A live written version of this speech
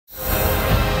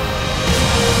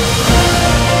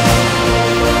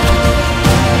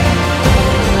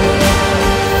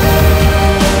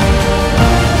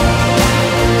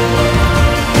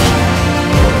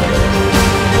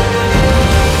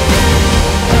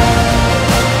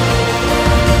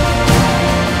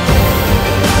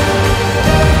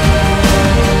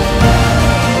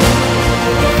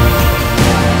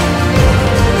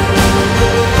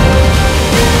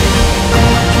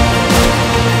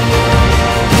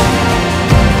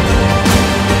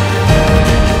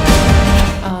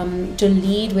to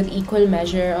lead with equal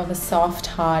measure of a soft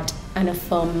heart and a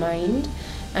firm mind.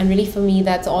 And really for me,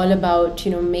 that's all about,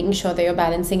 making sure that you're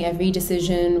balancing every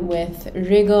decision with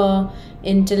rigor,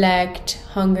 intellect,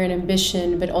 hunger and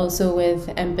ambition, but also with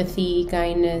empathy,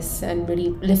 kindness, and really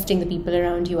lifting the people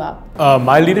around you up.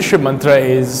 My leadership mantra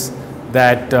is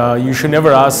that you should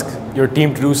never ask your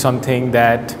team to do something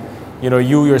that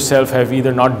you yourself have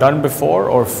either not done before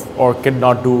or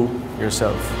cannot do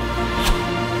yourself.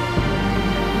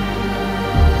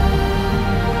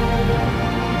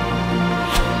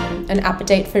 An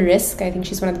appetite for risk. I think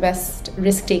she's one of the best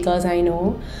risk takers I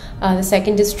know. The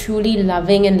second is truly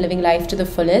loving and living life to the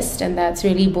fullest, and that's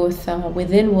really both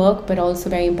within work but also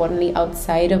very importantly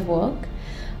outside of work.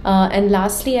 And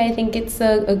lastly, I think it's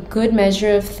a good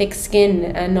measure of thick skin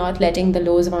and not letting the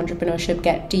lows of entrepreneurship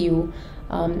get to you.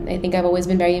 I think I've always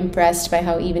been very impressed by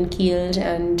how even-keeled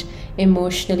and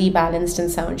emotionally balanced and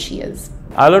sound she is.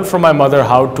 I learned from my mother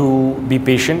how to be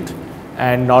patient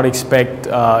and not expect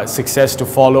success to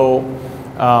follow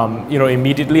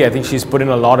immediately. I think she's put in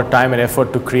a lot of time and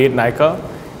effort to create Nykaa,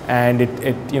 and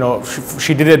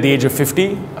she did it at the age of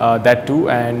 50, that too,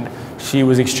 and she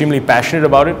was extremely passionate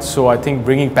about it. So I think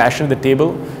bringing passion to the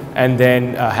table and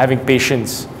then having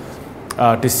patience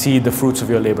to see the fruits of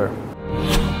your labor.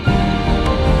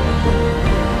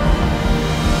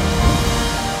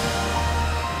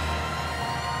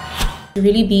 To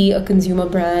really be a consumer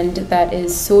brand that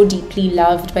is so deeply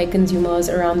loved by consumers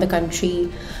around the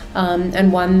country,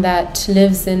 and one that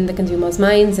lives in the consumers'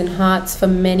 minds and hearts for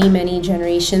many, many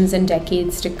generations and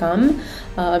decades to come.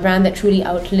 A brand that truly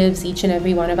outlives each and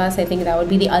every one of us. I think that would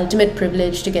be the ultimate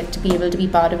privilege to get to be able to be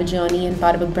part of a journey and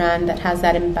part of a brand that has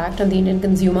that impact on the Indian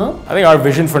consumer. I think our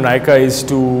vision for Nykaa is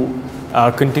to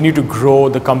continue to grow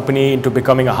the company into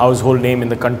becoming a household name in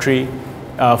the country.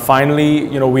 Finally,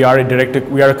 we are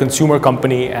a consumer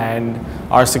company, and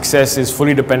our success is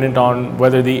fully dependent on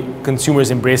whether the consumers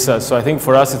embrace us. So I think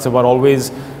for us, it's about always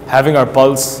having our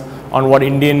pulse on what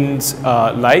Indians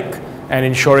like and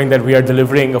ensuring that we are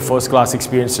delivering a first-class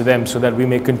experience to them so that we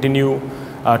may continue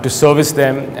to service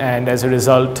them and as a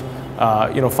result,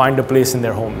 find a place in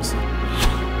their homes.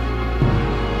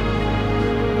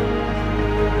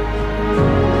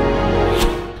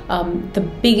 The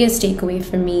biggest takeaway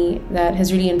for me that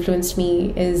has really influenced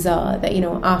me is that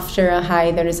after a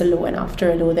high there is a low, and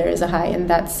after a low there is a high, and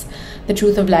that's the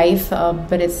truth of life,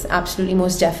 but it's absolutely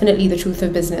most definitely the truth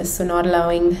of business. So not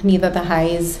allowing neither the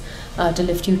highs to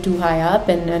lift you too high up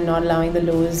and not allowing the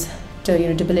lows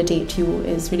to debilitate you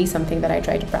is really something that I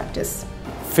try to practice.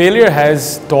 Failure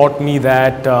has taught me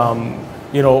that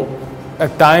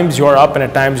at times you're up and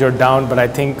at times you're down, but I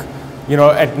think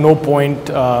at no point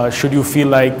should you feel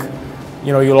like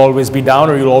you'll always be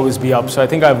down or you'll always be up. So I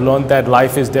think I've learned that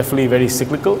life is definitely very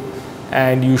cyclical,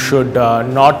 and you should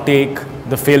not take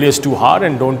the failures too hard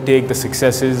and don't take the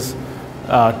successes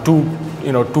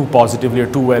too positively or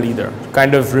too well either.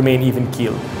 Kind of remain even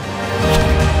keel.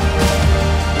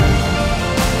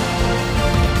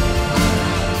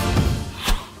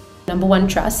 Number one,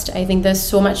 trust. I think there's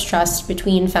so much trust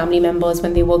between family members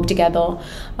when they work together,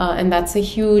 and that's a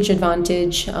huge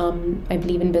advantage, I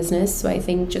believe, in business. So I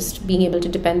think just being able to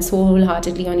depend so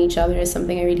wholeheartedly on each other is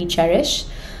something I really cherish.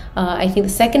 I think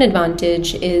the second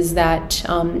advantage is that,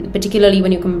 particularly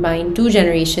when you combine two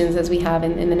generations, as we have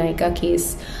in the Nykaa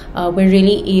case, we're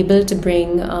really able to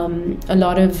bring a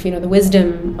lot of the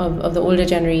wisdom of the older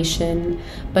generation,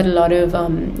 but a lot of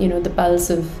the pulse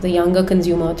of the younger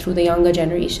consumer through the younger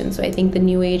generation. So I think the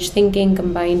new age thinking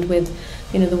combined with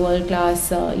the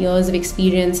world-class years of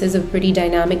experience is a pretty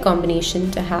dynamic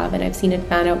combination to have, and I've seen it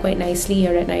pan out quite nicely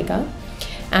here at Nykaa.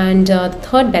 And the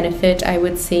third benefit, I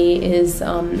would say, is,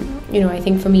 I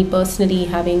think for me personally,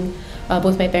 having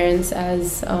both my parents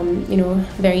as,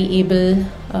 very able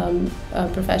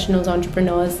professionals,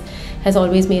 entrepreneurs, has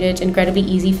always made it incredibly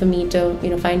easy for me to,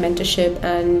 find mentorship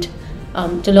and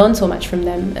to learn so much from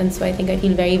them. And so I think I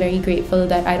feel very, very grateful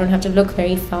that I don't have to look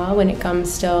very far when it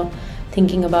comes to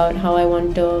thinking about how I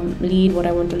want to lead, what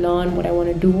I want to learn, what I want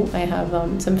to do. I have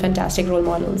some fantastic role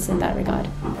models in that regard.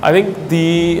 I think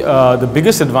the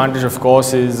biggest advantage, of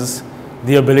course, is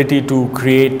the ability to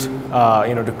create,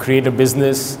 a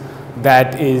business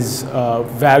that is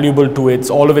valuable to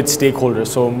all of its stakeholders.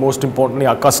 So most importantly,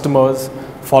 our customers,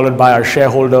 followed by our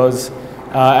shareholders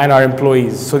and our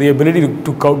employees. So the ability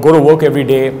to go to work every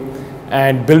day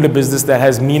and build a business that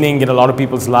has meaning in a lot of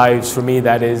people's lives, for me,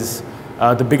 that is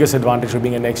the biggest advantage of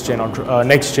being a next-gen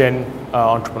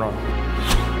entrepreneur.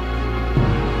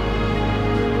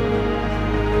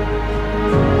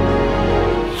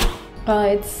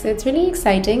 It's really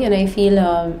exciting, and I feel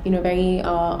very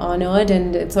honored,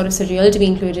 and it's sort of surreal to be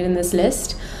included in this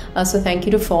list. So thank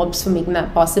you to Forbes for making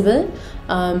that possible.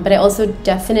 But I also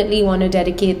definitely want to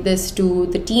dedicate this to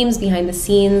the teams behind the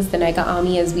scenes, the Nykaa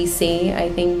Army, as we say. I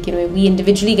think we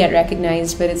individually get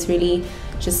recognized, but it's really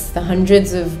just the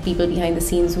hundreds of people behind the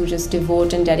scenes who just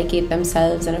devote and dedicate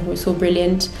themselves and who are so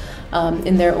brilliant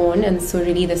in their own. And so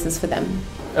really, this is for them.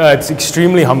 It's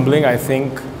extremely humbling, I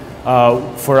think.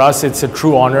 For us, it's a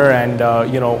true honor, and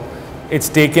it's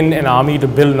taken an army to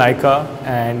build Nykaa,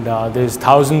 and there's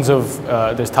thousands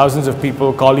of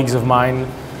people, colleagues of mine,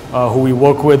 who we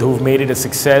work with, who've made it a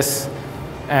success.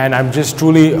 And I'm just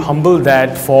truly humbled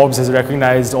that Forbes has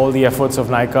recognized all the efforts of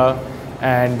Nykaa,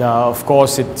 and of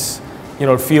course, it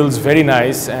feels very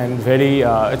nice and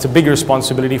it's a big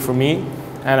responsibility for me,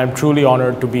 and I'm truly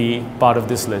honored to be part of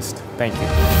this list. Thank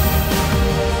you.